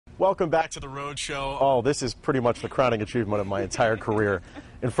Welcome back to the Rhode Show. Oh, this is pretty much the crowning achievement of my entire career.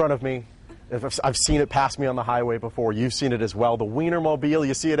 In front of me, I've seen it pass me on the highway before. You've seen it as well. The Wienermobile,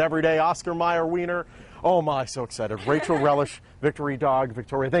 you see it every day. Oscar Meyer Wiener. Oh my, so excited. Rachel Relish, Victory Dog,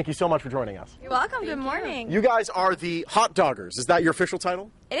 Victoria, thank you so much for joining us. You're welcome. Good morning. You guys are the Hot Doggers. Is that your official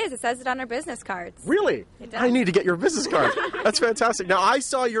title? It is. It says it on our business cards. Really? It does. I need to get your business card. That's fantastic. Now, I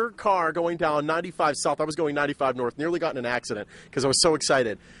saw your car going down 95 South. I was going 95 North. Nearly got in an accident because I was so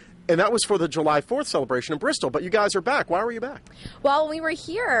excited. And that was for the July 4th celebration in Bristol. But you guys are back. Why were you back? Well, when we were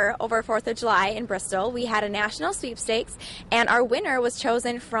here over 4th of July in Bristol, we had a national sweepstakes, and our winner was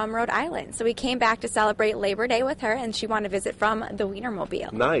chosen from Rhode Island. So we came back to celebrate Labor Day with her, and she wanted to visit from the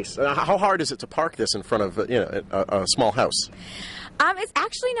Wienermobile. Nice. How hard is it to park this in front of a small house? It's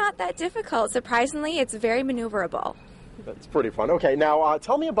actually not that difficult. Surprisingly, it's very maneuverable. That's pretty fun. Okay, now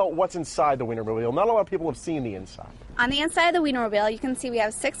tell me about what's inside the Wienermobile. Not a lot of people have seen the inside. On the inside of the Wienermobile, you can see we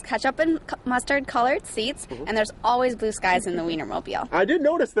have 6 ketchup and mustard colored seats, and there's always blue skies in the Wienermobile. I did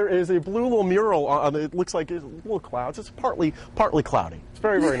notice there is a blue little mural on it. Looks like little clouds. It's partly cloudy. It's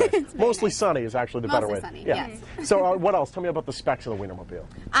very, very nice. Mostly sunny is actually the better way. Mostly sunny, yes. So what else? Tell me about the specs of the Wienermobile.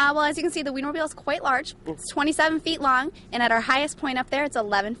 Well, as you can see, the Wienermobile is quite large. It's 27 feet long, and at our highest point up there, it's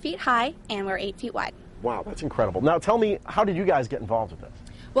 11 feet high, and we're 8 feet wide. Wow, that's incredible. Now tell me, how did you guys get involved with this?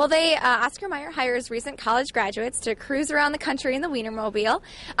 Well, Oscar Meyer hires recent college graduates to cruise around the country in the Wienermobile.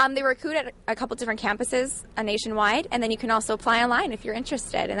 They recruit at a couple different campuses nationwide, and then you can also apply online if you're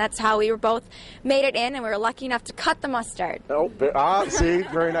interested. And that's how we were both made it in, and we were lucky enough to cut the mustard. Oh, see,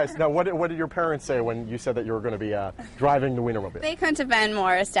 very nice. Now, what did your parents say when you said that you were going to be driving the Wienermobile? They couldn't have been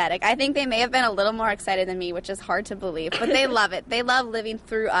more ecstatic. I think they may have been a little more excited than me, which is hard to believe, but they love it. They love living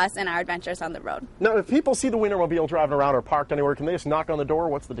through us and our adventures on the road. Now, if people see the Wienermobile driving around or parked anywhere, can they just knock on the door?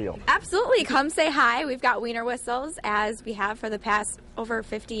 What's the deal? Absolutely. Come say hi. We've got wiener whistles, as we have for the past over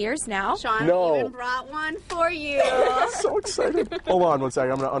 50 years now. Sean even brought one for you. So excited. Hold on one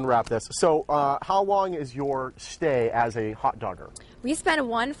second. I'm going to unwrap this. So how long is your stay as a hot dogger? We spent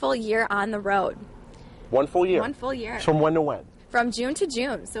 1 full year on the road. 1 full year? 1 full year. From when to when? From June to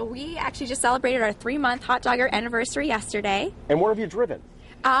June. So we actually just celebrated our 3-month hot dogger anniversary yesterday. And where have you driven?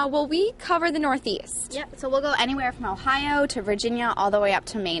 Well, we cover the Northeast. Yep, so we'll go anywhere from Ohio to Virginia all the way up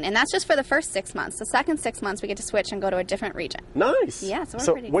to Maine. And that's just for the first 6 months. The second 6 months, we get to switch and go to a different region. Nice. Yeah, so we're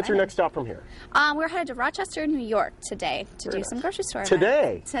pretty excited. What's your next stop from here? We're headed to Rochester, New York today to do some grocery store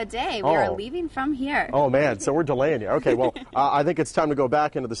Today? events. Today. We are leaving from here. Oh, man, so we're delaying you. Okay, well, I think it's time to go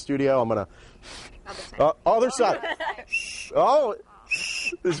back into the studio. I'm going to... Other side. Oh...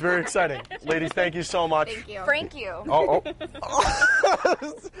 This is very exciting. Ladies, thank you so much. Thank you. Thank you. Oh.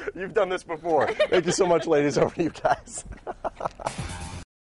 You've done this before. Thank you so much, ladies. Over to you guys.